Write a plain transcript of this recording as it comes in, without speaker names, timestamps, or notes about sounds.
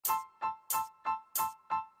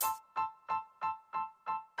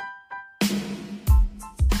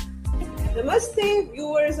Namaste,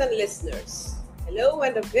 viewers and listeners. Hello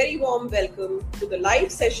and a very warm welcome to the live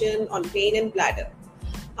session on pain and bladder.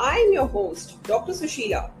 I am your host, Dr.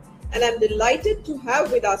 Sushila, and I'm delighted to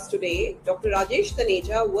have with us today Dr. Rajesh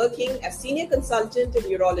Taneja, working as Senior Consultant in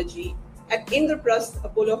Urology at Indraprastha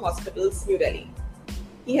Apollo Hospitals, New Delhi.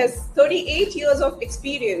 He has 38 years of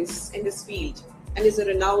experience in this field and is a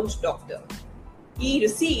renowned doctor. He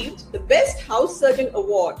received the Best House Surgeon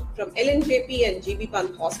Award from LNJP and GB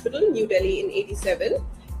Pant Hospital, New Delhi in '87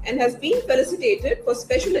 and has been felicitated for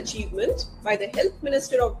special achievement by the Health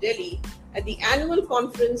Minister of Delhi at the annual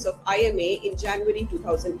conference of IMA in January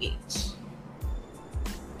 2008.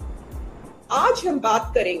 आज हम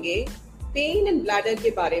बात करेंगे pen and bladder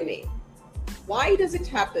के बारे में. Why does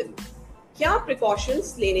it happen? क्या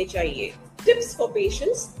precautions लेने चाहिए? Tips for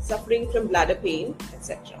patients suffering from bladder pain,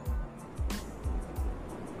 etc.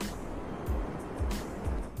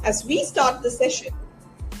 As we start the session,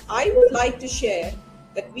 I would like to share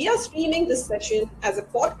that we are streaming this session as a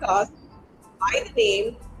podcast by the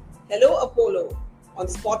name Hello Apollo on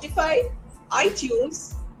Spotify,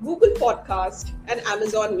 iTunes, Google Podcast, and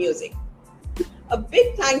Amazon Music. A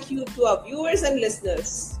big thank you to our viewers and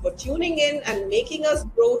listeners for tuning in and making us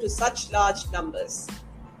grow to such large numbers.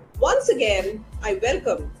 Once again, I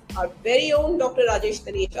welcome our very own Dr. Rajesh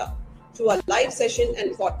Taneja to our live session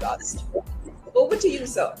and podcast. Over to you,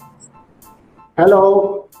 sir.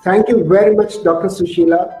 Hello. Thank you very much, Dr.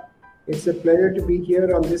 Sushila. It's a pleasure to be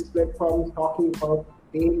here on this platform talking about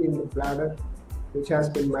pain in the bladder, which has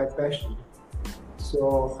been my passion.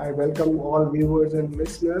 So I welcome all viewers and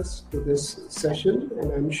listeners to this session,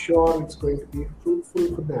 and I'm sure it's going to be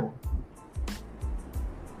fruitful for them.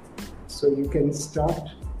 So you can start.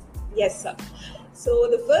 Yes, sir. So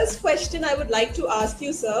the first question I would like to ask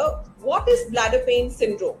you, sir, what is bladder pain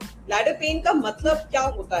syndrome? Bladder pain का मतलब क्या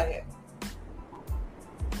होता है?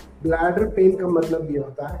 Bladder pen का मतलब ये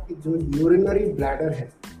होता है कि जो यूरिनरी ब्लैडर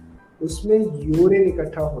है उसमें यूरिन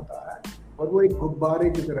इकट्ठा होता है और वो एक गुब्बारे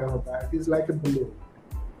की तरह होता है. It is like a balloon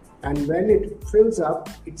and when it फिल्स up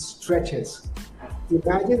it stretches.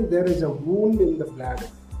 Imagine there is a wound in the bladder.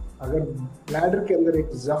 अगर ब्लैडर के अंदर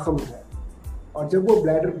एक जख्म है और जब वो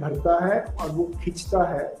ब्लैडर भरता है और वो खींचता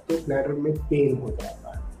है तो ब्लैडर में पेन हो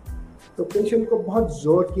जाता है. तो पेशेंट को बहुत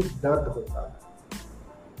जोर की दर्द होता है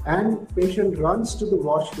and patient runs to the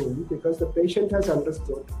washroom because the patient has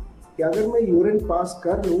understood कि अगर मैं यूरिन पास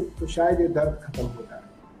कर लूँ तो शायद ये दर्द खत्म हो जाए.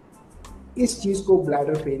 इस चीज को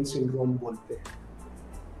ब्लैडर पेन सिंड्रोम बोलते हैं.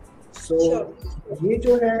 ये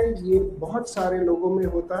जो है ये बहुत सारे लोगों में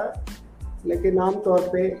होता है, लेकिन आमतौर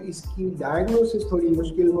पे इसकी डायग्नोसिस थोड़ी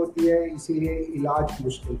मुश्किल होती है, इसीलिए इलाज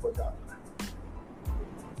मुश्किल हो जाता है.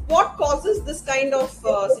 What causes this kind of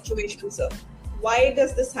situation, sir? Why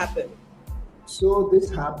does this happen? So this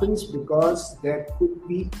happens because there could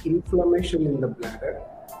be inflammation in the bladder.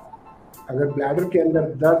 अगर ब्लैडर के अंदर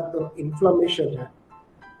दर्द और इन्फ्लेमेशन है,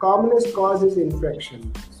 कॉमनेस्ट कॉज इज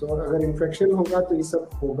इन्फेक्शन. सो अगर इन्फेक्शन होगा तो ये सब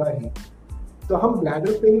होगा ही. तो हम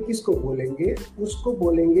ब्लैडर पेन किसको बोलेंगे? उसको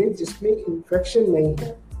बोलेंगे जिसमें इन्फेक्शन नहीं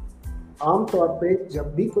है. आमतौर पे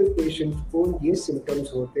जब भी कोई पेशेंट को ये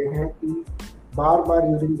सिम्टम्स होते हैं कि बार बार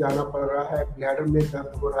यूरिन जाना पड़ रहा है, ब्लैडर में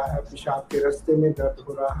दर्द हो रहा है, पेशाब के रास्ते में दर्द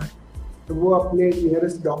हो रहा है, तो वो अपने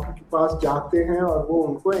नियरेस्ट डॉक्टर के पास जाते हैं और वो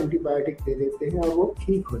उनको एंटीबायोटिक दे देते हैं और वो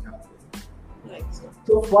ठीक हो जाते हैं.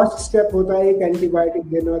 तो फर्स्ट स्टेप होता है एक एंटीबायोटिक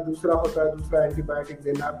देना, दूसरा होता है दूसरा एंटीबायोटिक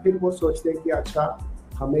देना. फिर वो सोचते हैं कि अच्छा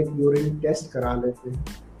हम एक यूरिन टेस्ट करा लेते हैं.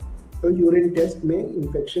 तो यूरिन टेस्ट में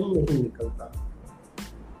इन्फेक्शन नहीं निकलता.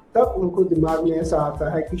 तब उनको दिमाग में ऐसा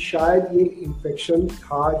आता है कि शायद ये इन्फेक्शन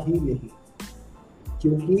था ही नहीं,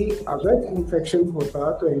 क्योंकि अगर इन्फेक्शन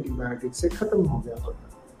होता तो एंटीबायोटिक से खत्म हो गया होता.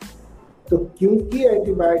 तो क्योंकि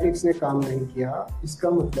एंटीबायोटिक्स ने काम नहीं किया, इसका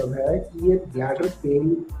मतलब है कि ये ब्लैडर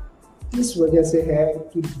पेन इस वजह से है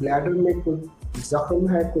कि ब्लैडर में कोई जख्म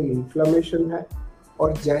है, कोई इन्फ्लेमेशन है,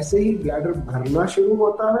 और जैसे ही ब्लैडर भरना शुरू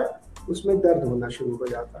होता है उसमें दर्द होना शुरू हो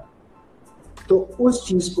जाता है. तो उस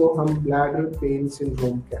चीज को हम ब्लैडर पेन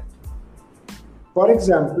सिंड्रोम कहते हैं. फॉर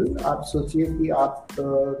एग्जाम्पल, आप सोचिए कि आप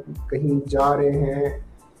कहीं जा रहे हैं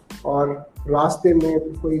और रास्ते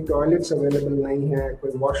में कोई टॉयलेट्स अवेलेबल नहीं है,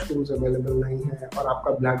 कोई वॉशरूम्स अवेलेबल नहीं है और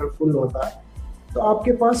आपका ब्लैडर फुल होता है, तो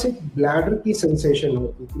आपके पास एक ब्लैडर की सेंसेशन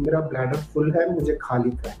होती है कि मेरा ब्लैडर फुल है, मुझे खाली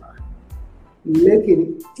करना है. लेकिन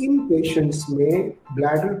इन पेशेंट्स में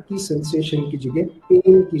ब्लैडर की सेंसेशन की जगह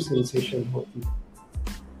पेन की सेंसेशन होती है.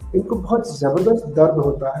 इनको बहुत ज़बरदस्त दर्द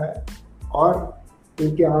होता है और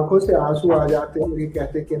इनकी आंखों से आंसू आ जाते हैं और ये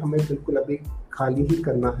कहते हैं कि हमें बिल्कुल अभी खाली ही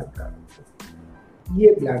करना है ब्लैडर.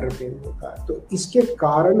 ये ब्लैडर पेन होता है. तो इसके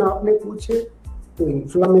कारण आपने पूछे तो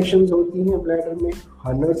इन्फ्लामेशंस होती हैं ब्लैडर में,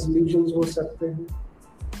 हनर्स लीजन्स हो सकते हैं,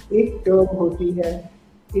 एक टर्म होती है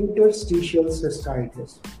इंटरस्टिशियल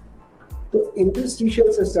सिस्टाइटिस। तो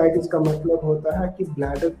इंटरस्टिशियल सिस्टाइटिस का मतलब होता है कि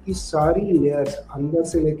ब्लैडर की सारी लेयर्स अंदर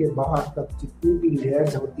से लेके बाहर तक जितनी भी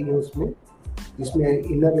लेयर्स होती हैं उसमें, जिसमें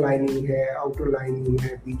इनर लाइनिंग है, आउटर लाइनिंग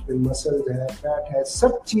है, बीच में मसल्स है, फैट है,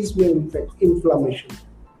 सब चीज में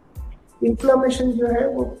इन्फ्लामेशन जो है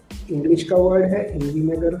वो इंग्लिश का वर्ड है। हिंदी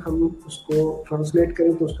में अगर हम उसको ट्रांसलेट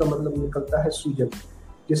करें तो उसका मतलब निकलता है सूजन।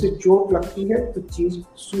 जैसे चोट लगती है तो चीज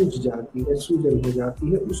सूज जाती है, सूजन हो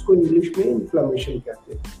जाती है, उसको इंग्लिश में इन्फ्लामेशन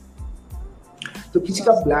कहते हैं। तो किसी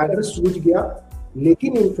का ब्लैडर सूज गया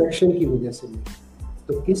लेकिन इन्फेक्शन की वजह से नहीं,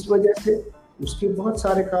 तो किस वजह से? उसके बहुत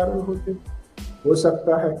सारे कारण होते हैं। हो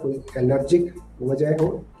सकता है कोई एलर्जिक वजह हो,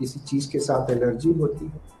 किसी चीज के साथ एलर्जी होती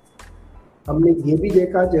है। हमने ये भी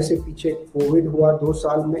देखा, जैसे पीछे कोविड हुआ 2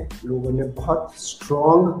 साल में, लोगों ने बहुत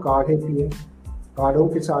स्ट्रॉन्ग काढ़े पिए, काढ़ों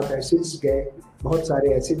के साथ एसिड्स गए, बहुत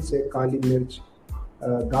सारे एसिड्स है, काली मिर्च,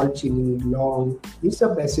 दालचीनी, लौंग, ये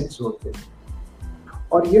सब एसिड्स होते हैं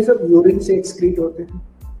और ये सब यूरिन से एक्सक्रीट होते हैं।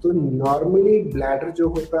 तो नॉर्मली ब्लैडर जो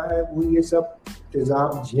होता है वो ये सब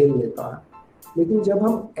तेजाब झेल लेता है, लेकिन जब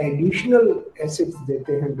हम एडिशनल एसिड्स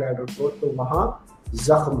देते हैं ब्लैडर को तो वहाँ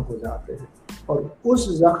जख्म हो जाते हैं और उस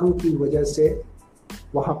जख्म की वजह से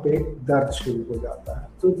वहाँ पे दर्द शुरू हो जाता है।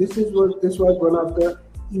 तो this was one of the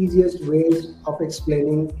easiest ways of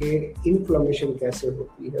explaining कि इन्फ्लेमेशन कैसे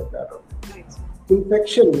होती है ब्लैडर में।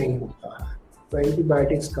 इन्फेक्शन नहीं होता है तो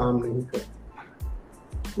एंटीबायोटिक्स काम नहीं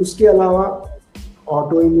करती। उसके अलावा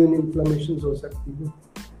ऑटो इम्यून इन्फ्लेमेशन हो सकती है,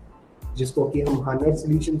 जिसको कि हम हार्नर्स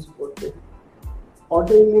लीशंस बोलते हैं।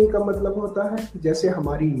 ऑटो इम्यून का मतलब होता है कि जैसे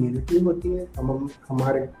हमारी इम्यूनिटी होती है, हम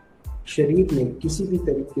हमारे शरीर में किसी भी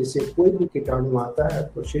तरीके से कोई भी कीटाणु आता है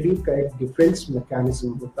तो शरीर का एक डिफेंस मैकेनिज्म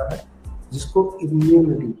होता है जिसको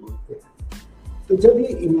इम्यूनिटी बोलते हैं। तो जब ये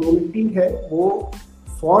इम्यूनिटी है वो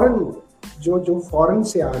फॉरेन जो फॉरेन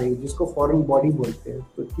से आ रही है, जिसको फॉरेन बॉडी बोलते हैं,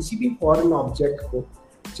 तो किसी भी फॉरेन ऑब्जेक्ट को,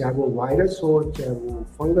 चाहे वो वायरस हो, चाहे वो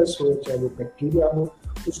फंगस हो, चाहे वो बैक्टीरिया हो,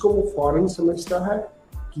 उसको वो फॉरेन समझता है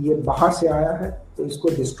कि ये बाहर से आया है तो इसको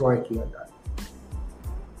डिस्ट्रॉय किया जाए,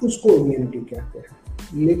 उसको इम्यूनिटी कहते हैं।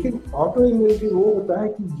 लेकिन ऑटो इम्यूनिटी वो होता है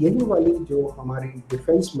कि यही वाली जो हमारी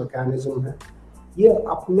डिफेंस मैकेनिज्म है, ये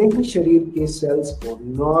अपने ही शरीर के सेल्स को,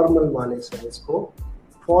 नॉर्मल वाले सेल्स को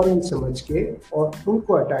फॉरेन समझ के और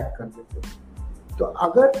उनको अटैक कर देते हैं। तो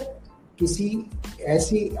अगर किसी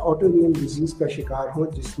ऐसी ऑटोइम्यून डिजीज का शिकार हो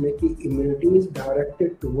जिसमें कि immunity is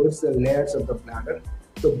directed towards the layers of the bladder,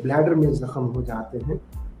 तो ब्लैडर में जख्म हो जाते हैं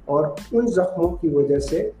और उन जख्मों की वजह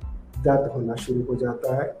से दर्द होना शुरू हो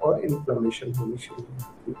जाता है और इन्फ्लेमेशन होनी शुरू हो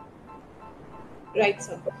जाती है। Right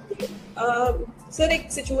sir. सर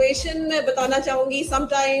एक सिचुएशन मैं बताना चाहूंगी,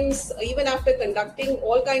 sometimes even after conducting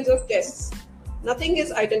all kinds of tests nothing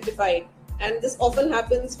is identified and this often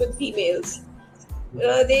happens with females.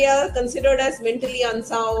 They are considered as mentally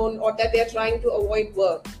unsound or that they are trying to avoid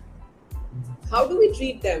work. How do we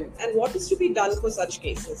treat them and what is to be done for such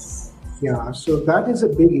cases? Yeah, so that is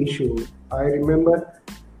a big issue. I remember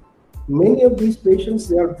many of these patients,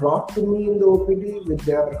 they are brought to me in the OPD with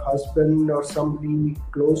their husband or somebody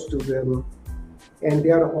close to them and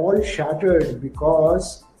they are all shattered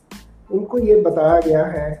because उनको ये बताया गया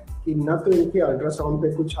है कि न तो इनके ultrasound पे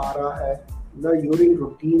कुछ आ रहा है, न यूरिन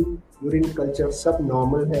रूटीन, यूरिन कल्चर सब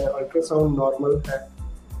नॉर्मल है, अल्ट्रासाउंड नॉर्मल है,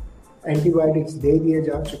 एंटीबायोटिक्स दे दिए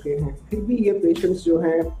जा चुके हैं, फिर भी ये पेशेंट्स जो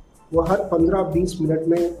हैं वो हर 15-20 मिनट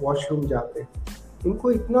में वॉशरूम जाते हैं।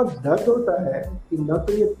 इनको इतना दर्द होता है कि न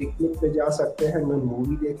तो ये पिकनिक पे जा सकते हैं, न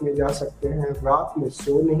मूवी देखने जा सकते हैं, रात में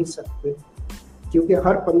सो नहीं सकते क्योंकि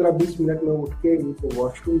हर 15-20 मिनट में उठ के इनको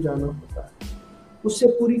वॉशरूम जाना होता है। उससे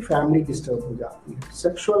पूरी फैमिली डिस्टर्ब हो जाती है,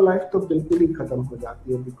 सेक्सुअल लाइफ तो बिल्कुल ही खत्म हो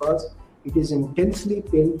जाती है because it is intensely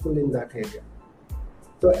painful in that area.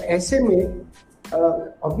 तो ऐसे में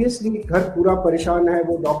ऑब्वियसली घर पूरा परेशान है,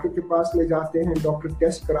 वो डॉक्टर के पास ले जाते हैं, डॉक्टर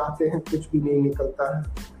टेस्ट कराते हैं, कुछ भी नहीं निकलता है,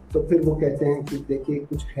 तो फिर वो कहते हैं कि देखिए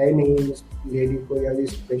कुछ है नहीं इस लेडी को या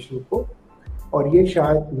इस पेशेंट को और ये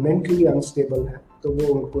शायद मेंटली अनस्टेबल है, तो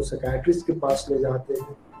वो उनको साइकियाट्रिस्ट के पास ले जाते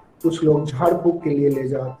हैं। कुछ लोग झाड़ फूक के लिए ले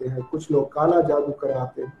जाते हैं, कुछ लोग काला जादू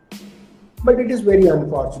कराते हैं। But it is very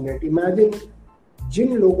unfortunate. Imagine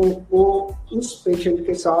जिन लोगों को उस पेशेंट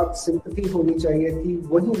के साथ सिंपैथी होनी चाहिए थी,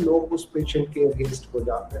 वही लोग उस पेशेंट के अगेंस्ट हो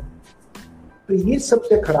जाते हैं। तो ये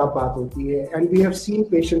सबसे खराब बात होती है and we have seen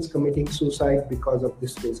patients committing suicide because of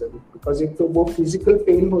this reason. Because एक तो वो फिजिकल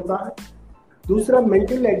पेन होता है, दूसरा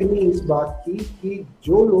मेंटल एग्नी इस बात की कि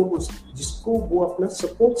जो लोग जिसको वो अपना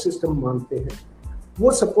सपोर्ट सिस्टम मानते हैं,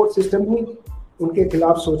 वो सपोर्ट सिस्टम ही उनके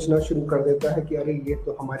खिलाफ सोचना शुरू कर देता है कि अरे ये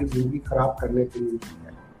तो हमारी जिंदगी खराब करने के लिए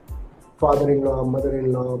है। Father in law, mother in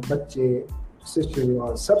law, बच्चे, सिस्टर इन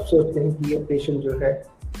लॉ सब सोचते हैं कि ये पेशेंट जो है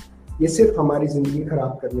ये सिर्फ हमारी जिंदगी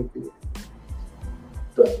खराब करने के लिए।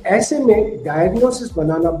 तो ऐसे में डायग्नोसिस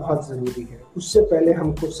बनाना बहुत ज़रूरी है। उससे पहले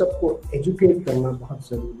हमको सबको एजुकेट करना बहुत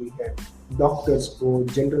ज़रूरी है, डॉक्टर्स को,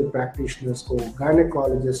 जनरल प्रैक्टिशनर्स को,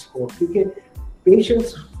 गायनेकोलॉजिस्ट को, क्योंकि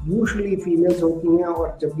पेशेंट्स यूजुअली फीमेल्स होती हैं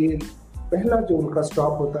और जब ये पहला जो उनका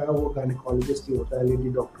स्टॉप होता है वो गायनेकोलॉजिस्ट ही होता है, लेडी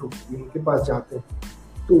डॉक्टर होती है, उनके पास जाते हैं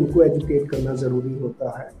तो उनको एजुकेट करना ज़रूरी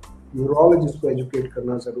होता है, यूरोलॉजिस्ट को एजुकेट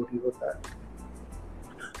करना ज़रूरी होता है।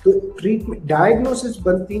 तो ट्रीटमेंट डायग्नोसिस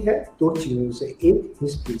बनती है दो चीज़ों से, एक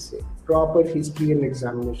हिस्ट्री से, प्रॉपर हिस्ट्री एंड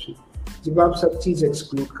एग्जामिनेशन। जब आप सब चीज़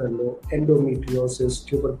एक्सक्लूड कर लो, एंडोमेट्रियोसिस,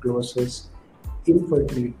 ट्यूबरक्लोसिस,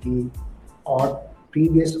 इनफर्टिलिटी और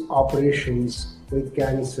प्रीवियस ऑपरेशंस, कोई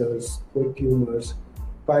कैंसर्स, कोई ट्यूमर्स,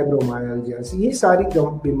 फाइब्रोमाइल्जियास, ये सारी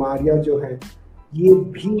बीमारियां जो हैं ये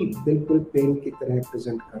भी बिल्कुल पेन की तरह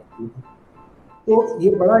प्रेजेंट करती हैं। तो ये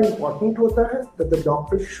बड़ा इम्पॉर्टेंट होता है that the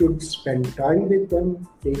doctor should spend time with them,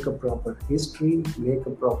 take a proper history, make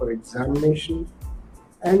a proper examination,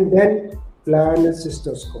 and then plan a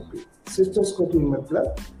cystoscopy. Cystoscopy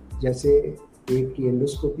मतलब जैसे पेट की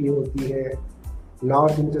एंडोस्कोपी होती है,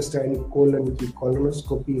 लार्ज इंटेस्टाइन कोलन की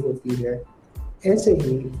कोलोनोस्कोपी होती है, ऐसे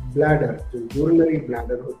ही ब्लैडर, जो यूरिनरी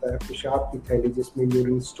ब्लैडर होता है, पेशाब की थैली जिसमें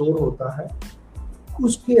यूरिन स्टोर होता है,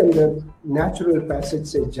 उसके अंदर नेचुरल पैसेज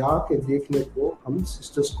से जाके देखने को हम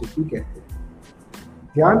सिस्टोस्कोपी कहते हैं।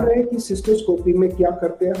 ध्यान रहे कि सिस्टोस्कोपी में क्या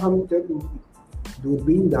करते हैं, हम जब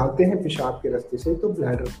दूरबीन डालते हैं पेशाब के रास्ते से तो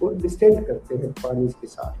ब्लैडर को डिस्टेंड करते हैं पानी के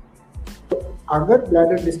साथ। तो अगर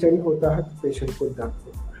ब्लैडर डिस्टेंड होता है तो पेशेंट को दर्द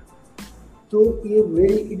होता है। तो ये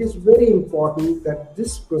it is very important that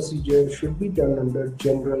this procedure should be done under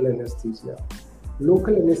general anaesthesia.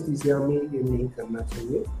 Local anaesthesia में ये नहीं करना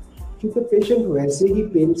चाहिए क्योंकि पेशेंट वैसे ही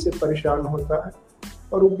पेन से परेशान होता है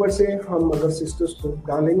और ऊपर से हम अगर सिस्टोस्कोप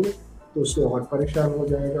डालेंगे तो उससे और परेशान हो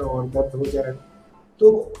जाएगा और दर्द हो जाएगा।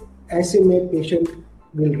 तो ऐसे में patient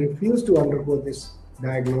will refuse to undergo this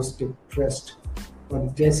diagnostic test, और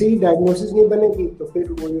जैसे ही डायग्नोसिस नहीं बनेगी तो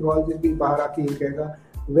फिर वो यूरोलॉजिस्ट भी बाहर आके ही कहेगा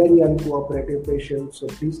very uncooperative patient, so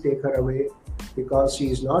please take her away because she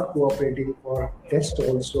is not cooperating for test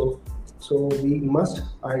also. So we must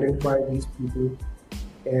identify these people,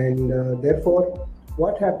 and therefore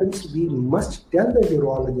what happens, we must tell the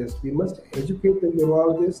urologist, we must educate the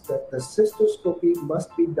urologist that the cystoscopy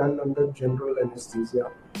must be done under general anesthesia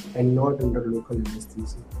and not under local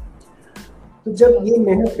anesthesia. तो जब ये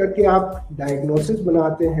मेहनत करके आप diagnosis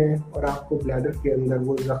बनाते हैं और आपको ब्लैडर के अंदर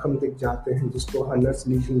वो जख्म दिख जाते हैं जिसको हनर्स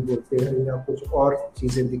लीजन बोलते हैं या कुछ और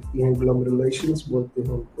चीज़ें दिखती हैं, ग्लोमेरुलेशंस बोलते हैं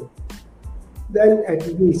उनको, then at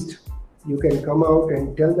least you can come out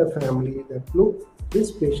and tell the family that look,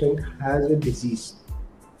 this patient has a disease.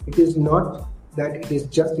 It is not that it is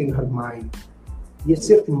just in her mind. ये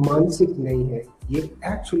सिर्फ मानसिक नहीं है, ये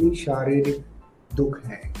एक्चुअली शारीरिक दुख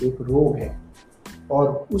है, एक रोग है।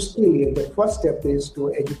 और उसके लिए the first step is to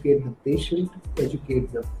educate the patient, educate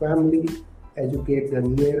the family, educate the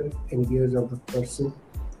near and dears of the person,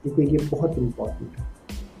 क्योंकि ये बहुत इम्पोर्टेंट है।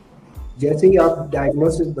 जैसे ही आप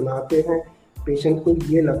डायग्नोसिस बनाते हैं पेशेंट को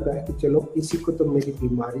ये लगता है कि चलो किसी को तो मेरी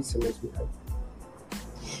बीमारी समझ में आई।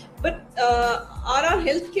 But are our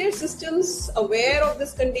healthcare systems aware of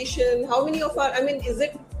this condition? How many of our, I mean, is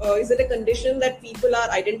it a condition that people are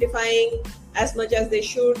identifying as much as they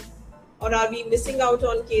should? Or are we missing out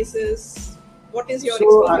on cases? What is your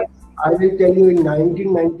experience? I will tell you, in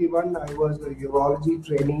 1991, I was a urology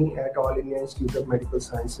trainee at All India Institute of Medical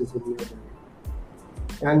Sciences in New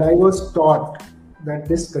Delhi. And I was taught that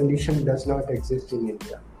this condition does not exist in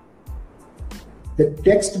India. The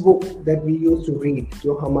textbook that we used to read,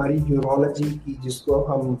 जो हमारी urology की, जिसको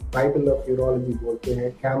हम Bible of Urology बोलते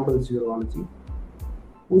हैं, Campbell's Urology,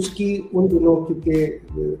 उसकी उन दिनों क्योंकि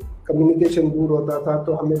कम्युनिकेशन दूर होता था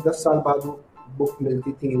तो हमें 10 साल बाद बुक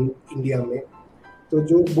मिलती थी इंडिया में। तो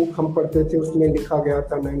जो बुक हम पढ़ते थे उसमें लिखा गया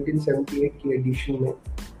था 1978 की एडिशन में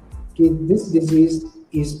कि this disease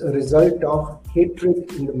is a result of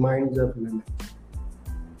hatred in the minds of women.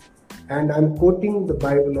 And I'm quoting the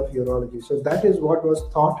Bible of Urology. So that is what was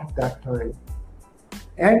taught at that time.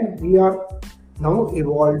 And we are now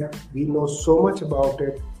evolved. We know so much about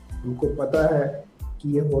it. हमको पता है कि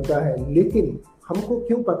ये होता है, लेकिन हमको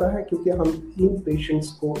क्यों पता है? क्योंकि हम इन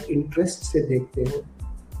पेशेंट्स को इंटरेस्ट से देखते हैं।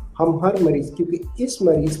 हम हर मरीज, क्योंकि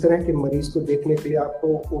इस तरह के मरीज को देखने के लिए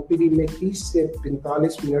आपको ओपीडी में 30 से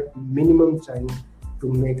 45 मिनट मिनिमम चाहिए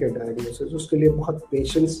टू मेक ए डायग्नोसिस। उसके लिए बहुत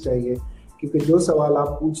पेशेंस चाहिए क्योंकि जो सवाल आप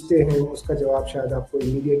पूछते हैं उसका जवाब शायद आपको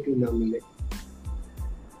इमीडिएटली ना मिले।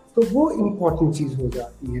 तो वो इम्पोर्टेंट चीज़ हो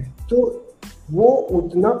जाती है। तो वो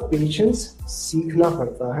उतना पेशेंस सीखना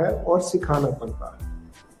पड़ता है और सिखाना पड़ता है।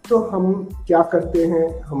 तो हम क्या करते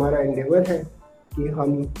हैं, हमारा एंडेवर है कि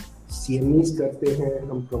हम CMEs करते हैं,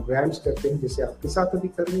 हम प्रोग्राम्स करते हैं जैसे आपके साथ अभी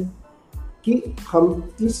कर रहे हैं, कि हम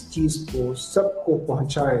इस चीज़ को सबको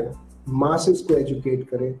पहुंचाएं, मासेस को एजुकेट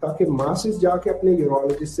करें, ताकि मासेस जाके अपने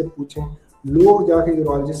यूरोलॉजिस्ट से पूछें, लोग जाके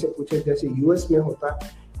यूरोलॉजिस्ट से पूछें। जैसे यूएस में होता है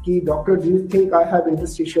कि doctor, do you think I have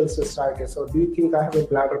interstitial cystitis और do you think I have a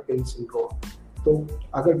bladder pain syndrome. तो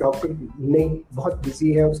अगर डॉक्टर नहीं बहुत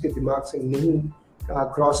बिजी है, उसके दिमाग से नहीं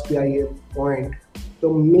क्रॉस किया ये पॉइंट, तो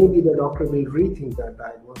may be the doctor will rethink that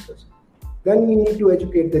diagnosis. Then we need to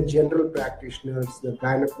educate the general practitioners, the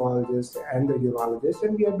gynecologists, and the urologists,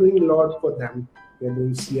 and we are doing a lot for them. We are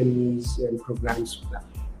doing CMEs and programs for them.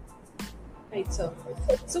 Right, sir.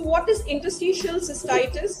 So, what is interstitial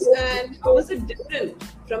cystitis, and how is it different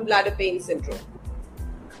from bladder pain syndrome?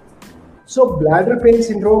 So, bladder pain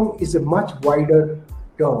syndrome is a much wider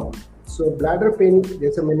term. So, bladder pain,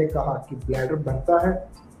 जैसे मैंने कहा कि bladder बढ़ता है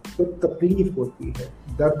तो तकलीफ होती है,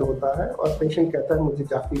 दर्द होता है और पेशेंट कहता है मुझे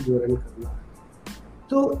जाके यूरिन करना है।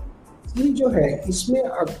 तो ये जो है इसमें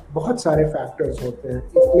बहुत सारे फैक्टर्स होते हैं।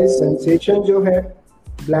 इसमें सेंसेशन जो है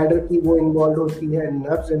ब्लैडर की वो इन्वॉल्व होती है,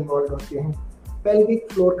 नर्व्स इन्वॉल्व होते हैं,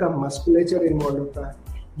 पेल्विक फ्लोर का मस्कुलेचर इन्वॉल्व होता है।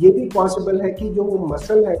 ये भी पॉसिबल है कि जो वो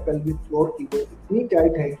मसल है पेल्विक फ्लोर की वो इतनी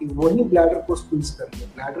टाइट है कि वही ब्लैडर को स्क्वीज कर ले।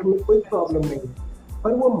 ब्लैडर में कोई प्रॉब्लम नहीं है,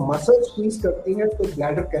 पर वो मसल स्क्वीज करती है तो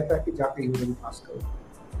ब्लैडर कहता है कि जाके यूरिन पास करो।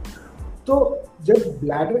 तो जब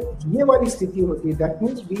ब्लैडर ये वाली स्थिति होती है, that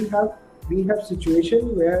means we have situation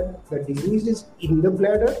where the disease is in the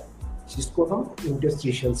bladder, जिसको हम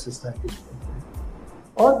इंटरस्टिशियल सिस्टाइटिस बोलते हैं,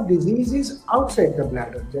 और disease is outside the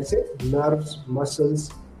bladder, जैसे nerves, muscles,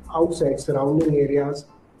 outside surrounding areas,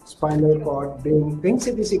 spinal cord, brain, कहीं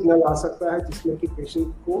से भी सिग्नल आ सकता है जिसमें कि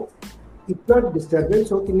पेशेंट को इतना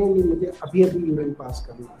डिस्टर्बेंस हो कि नहीं मुझे अभी यूरिन पास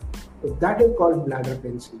करना है। So that is called bladder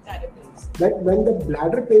pain syndrome. That when the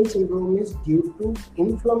bladder pain syndrome is due to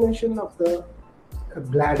inflammation of the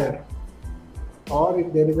bladder, or if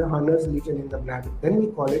there is a Hunner's lesion in the bladder, then we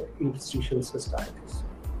call it interstitial cystitis.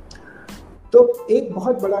 तो एक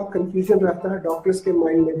बहुत बड़ा confusion रहता है doctors के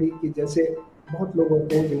mind में भी कि जैसे बहुत लोग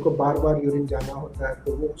होते हैं जिनको बार बार यूरिन जाना होता है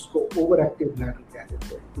तो वो उसको ओवर एक्टिव ब्लैडर कह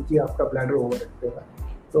देते हैं, क्योंकि आपका ब्लैडर ओवर एक्टिव है,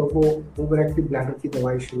 तो वो ओवर एक्टिव ब्लैडर की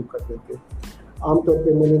दवाई शुरू कर देते हैं। आमतौर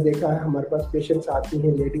पे मैंने देखा है हमारे पास पेशेंट्स आती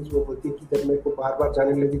हैं लेडीज, वो बोलती है कि जब मेरे को बार बार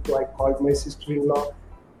जाने लगी तो I called my sister in law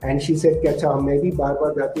and she said कि अच्छा मैं भी बार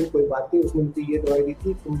बार जाती हूँ, कोई बात नहीं, उसने मुझे ये दवाई दी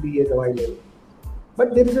थी, तुम भी ये दवाई ले लो।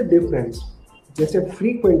 But there is a difference. जैसे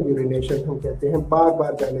फ्रीक्वेंट यूरिनेशन हम कहते हैं, बार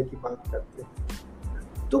बार जाने की बात करते हैं,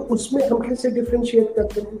 तो उसमें हम कैसे डिफ्रेंशिएट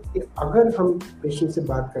करते हैं कि अगर हम पेशेंट से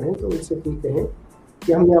बात करें तो उनसे भी कहें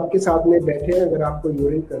कि हम आपके साथ में बैठे हैं, अगर आपको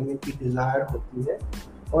यूरिन करने की डिज़ायर होती है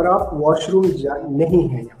और आप वॉशरूम नहीं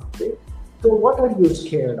है यहाँ पे, तो what are you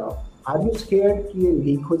scared of? Are you scared कि ये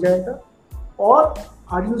लीक हो जाएगा, और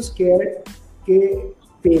आर यू स्केयर्ड कि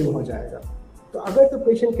पेन हो जाएगा? तो अगर तो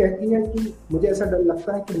पेशेंट कहती है कि मुझे ऐसा डर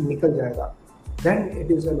लगता है कि निकल जाएगा, then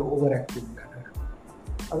it is an over active bladder.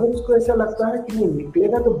 अगर उसको ऐसा लगता है कि नहीं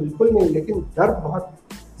निकलेगा तो बिल्कुल नहीं, लेकिन दर्द बहुत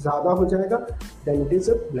ज़्यादा हो जाएगा, then it is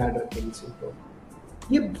a bladder pain syndrome.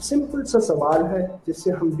 ये सिंपल सा सवाल है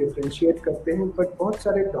जिससे हम डिफ्रेंशिएट करते हैं, बट बहुत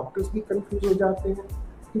सारे डॉक्टर्स भी कंफ्यूज हो जाते हैं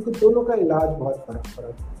क्योंकि दोनों का इलाज बहुत फर्क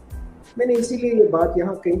है। मैंने इसीलिए ये बात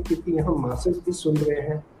यहाँ कही क्योंकि यहाँ मास्टर्स भी सुन रहे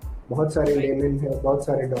हैं, बहुत सारे लेमन हैं, बहुत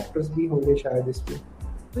सारे डॉक्टर्स भी होंगे शायद इसमें।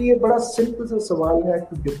 तो ये बड़ा सिंपल सा सवाल है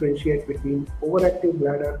to differentiate between over active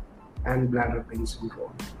bladder and bladder pain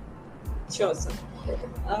syndrome. Sure, sir.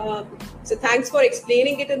 So thanks for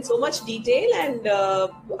explaining it in so much detail. And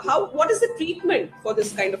what is the treatment for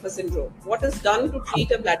this kind of a syndrome? What is done to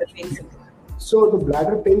treat a bladder pain syndrome? So the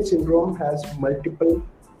bladder pain syndrome has multiple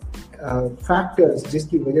factors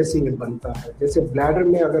जिसकी वजह से ये बनता है। जैसे bladder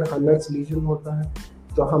में अगर हनर्स legion होता है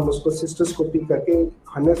तो हम उसको सिस्टोस्कोपी करके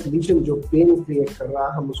हनर्स लीजन जो पेन क्रिएट कर रहा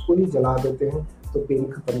है हम उसको ही जला देते हैं तो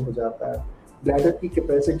पेन खत्म हो जाता है। ब्लैडर की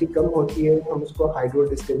कैपेसिटी कम होती है, हम उसको हाइड्रो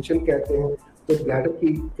डिस्टेंशन कहते हैं, तो ब्लैडर की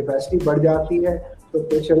कैपेसिटी बढ़ जाती है तो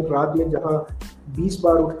पेशेंट रात में जहाँ 20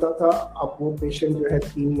 बार उठता था अब वो पेशेंट जो है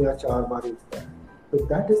 3 या 4 बार उठता है। तो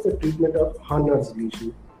that is the treatment of हनर्स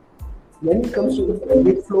legion. When it comes to the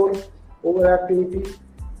pelvic floor over activity,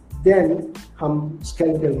 then हम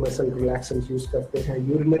स्केलेटल मसल रिलैक्सेंट यूज करते हैं,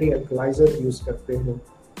 यूरिनरी अल्कलाइजर यूज करते हैं।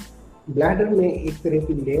 ब्लैडर में एक तरह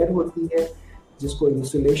की लेयर होती है जिसको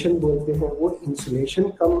इंसुलेशन बोलते हैं, वो इंसुलेशन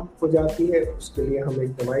कम हो जाती है, उसके लिए हम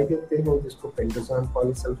एक दवाई देते हैं जिसको पेंटोसान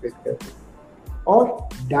पॉलीसल्फेट कहते हैं। और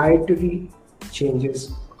dietary changes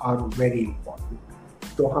are very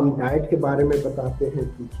important. तो हम डाइट के बारे में बताते हैं,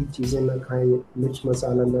 तीखी चीज़ें ना खाएं, मिर्च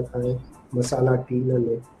मसाला ना खाएं, मसाला टी ना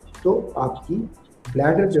लें, तो आपकी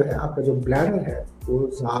ब्लैडर जो है, आपका जो ब्लैडर है वो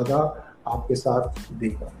ज़्यादा आपके साथ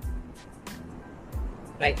देगा।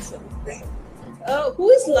 Right, sir. Who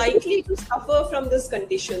is likely to suffer from this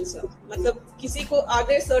condition, sir? मतलब किसी को, are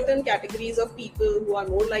there certain categories of people who are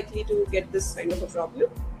more likely to get this kind of a problem?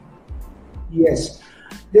 Yes,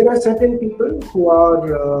 there are certain people who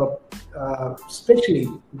are, especially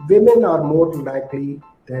women, are more likely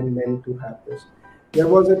than men to have this. There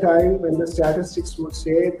was a time when the statistics would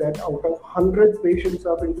say that out of 100 patients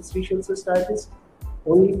of interstitial cystitis,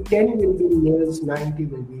 only 10 will be males, 90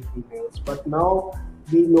 will be females. But now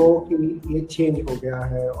we know कि ये change हो गया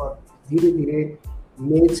है और धीरे धीरे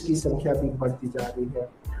males की संख्या भी बढ़ती जा रही है.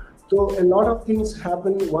 So a lot of things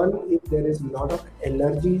happen. One, if there is a lot of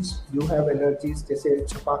allergies, you have allergies, जैसे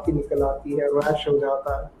छपाकी निकल आती है, rash हो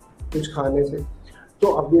जाता है कुछ खाने से, तो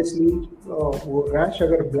obviously वो rash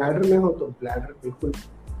अगर bladder में हो तो bladder बिल्कुल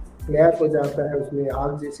flare हो जाता है, उसमें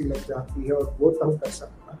आग जैसी लग जाती है और वो तंग कर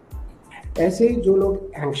सकता है. ऐसे ही जो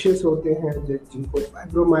लोग एंग्शियस होते हैं, जिनको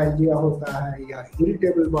फाइब्रोमाइल्जिया होता है या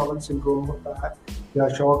इरिटेबल बाउल सिंड्रोम होता है या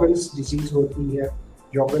शॉगन्स डिजीज होती है,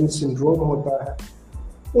 शॉगन्स सिंड्रोम होता है,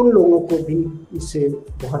 उन लोगों को भी इससे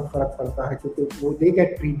बहुत फर्क पड़ता है क्योंकि वो they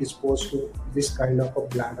get predispose to this kind of a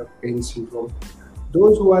bladder pain syndrome.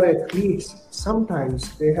 Those who are athletes, sometimes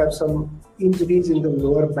they have some injuries in the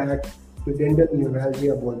lower back, pudendal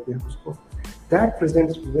neuralgia बोलते हैं उसको. That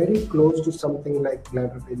presents very close to something like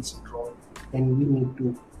bladder pain syndrome, and we need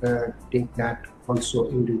to take that also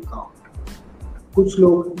into account. कुछ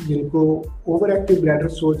लोग जिनको overactive bladder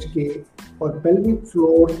सोच के और pelvic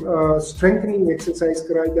floor strengthening exercise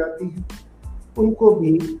कराई जाती है, उनको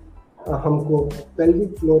भी हमको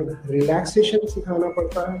pelvic floor relaxation सिखाना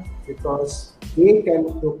पड़ता है because they can,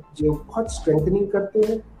 जो बहुत strengthening करते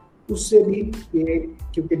हैं उससे भी ये,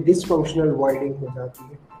 क्योंकि dysfunctional voiding हो जाती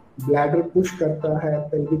है, ब्लैडर पुश करता है,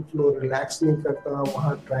 pelvic floor रिलैक्स नहीं करता,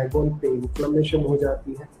 वहाँ ट्राइगोन पे इन्फ्लेमेशन हो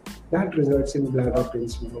जाती है. That results in bladder pain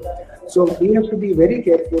syndrome. So we have to be very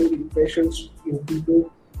careful in patients, in people.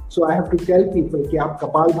 So I have to tell people कि आप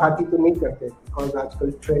कपाल भाती तो नहीं करते because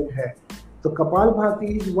आजकल ट्रेंड है. तो कपाल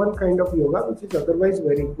भाती is one kind of yoga which is otherwise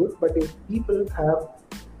very good, but if people have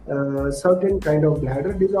certain kind of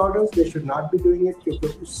bladder disorders, they should not be doing it क्योंकि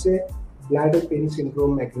उससे bladder pain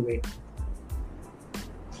syndrome aggravate.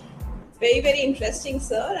 Very, very interesting,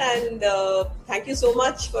 sir, and thank you so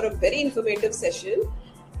much for a very informative session.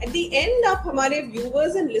 At the end, आप हमारे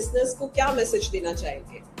viewers and listeners को क्या message देना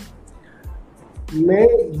चाहेंगे? मैं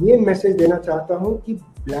ये मैसेज देना चाहता हूँ कि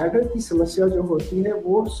ब्लैडर की समस्या जो होती है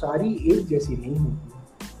वो सारी एक जैसी नहीं होती है.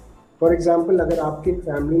 फॉर एग्जाम्पल, अगर आपके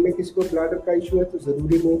फैमिली में किसी को ब्लैडर का इशू है तो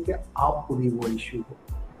ज़रूरी नहीं कि आपको भी वो इशू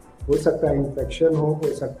हो सकता है इन्फेक्शन हो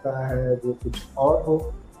सकता है वो कुछ और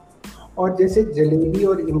हो. और जैसे जलेबी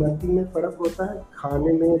और इमरती में फ़र्क होता है,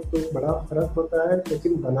 खाने में तो बड़ा फ़र्क होता है,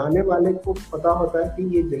 लेकिन बनाने वाले को पता होता है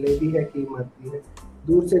कि ये जलेबी है कि इमरती है.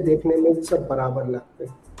 दूर से देखने में सब बराबर लगते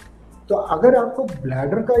हैं. तो अगर आपको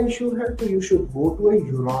ब्लैडर का इशू है तो you should go to a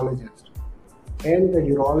urologist and the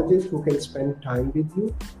urologist who can spend time with you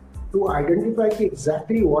to identify कि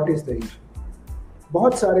exactly what is the issue.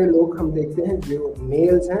 बहुत सारे लोग हम देखते हैं जो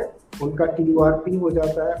मेल्स हैं, उनका TURP हो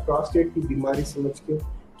जाता है, प्रोस्टेट की बीमारी समझ के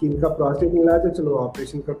कि इनका प्रोस्टेट मिला तो चलो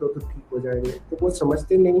ऑपरेशन कर दो तो ठीक हो जाएंगे, तो वो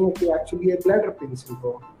समझते नहीं है कि एक्चुअली ये ब्लैडर पेन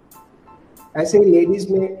सिंड्रोम. ऐसे ही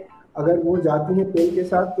लेडीज में अगर वो जाती हैं पेन के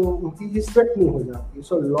साथ तो उनकी हिस्टेरेक्टमी हो जाती है.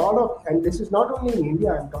 So lot of, and this is not only in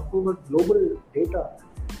India, I am talking about global data,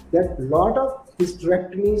 that lot of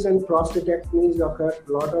hysterectomies and prostatectomies occur,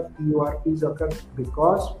 lot of TURPs occur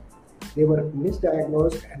because they were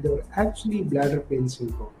misdiagnosed and they were actually bladder pain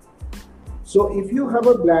syndrome. So if you have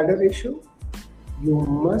a bladder issue, you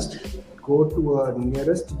must go to a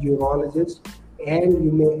nearest urologist and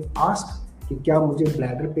you may ask कि क्या मुझे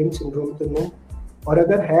bladder pain syndrome तो नहीं, और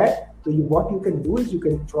अगर है तो what you can do is you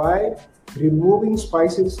can try removing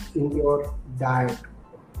spices in your diet.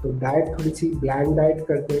 तो डाइट थोड़ी सी ब्लैंड डाइट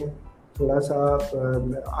करते हैं, थोड़ा सा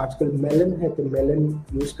आजकल मेलन है तो मेलन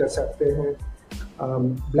यूज़ कर सकते हैं,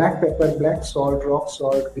 black pepper, black salt, rock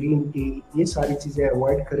salt, green tea, ये सारी चीज़ें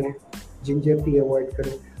अवॉइड करें, जिंजर टी अवॉइड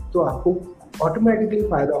करें, तो आपको ऑटोमेटिकली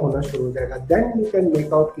फ़ायदा होना शुरू हो जाएगा. Then you can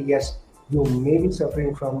make out कि yes you may be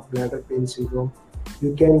suffering from bladder pain syndrome. You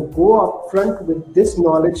can go up front with this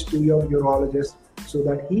knowledge to your urologist so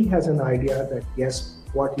that he has an idea that yes,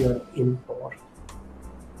 what you are in for.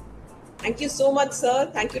 Thank you so much, sir.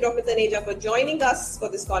 Thank you, Dr. Taneja, for joining us for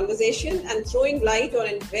this conversation and throwing light on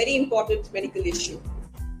a very important medical issue.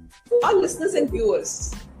 To our listeners and viewers,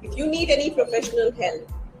 if you need any professional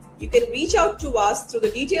help, you can reach out to us through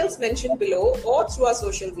the details mentioned below or through our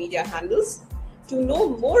social media handles. To know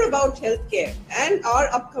more about healthcare and our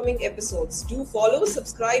upcoming episodes, do follow,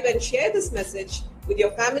 subscribe, and share this message with your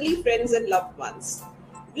family, friends, and loved ones.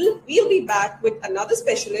 We'll be back with another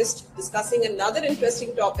specialist discussing another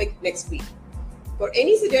interesting topic next week. For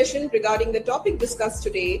any suggestion regarding the topic discussed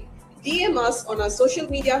today, DM us on our social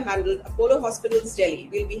media handle Apollo Hospitals Delhi.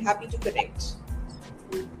 We'll be happy to connect.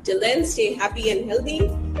 Till then, stay happy and healthy.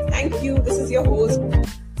 Thank you. This is your host.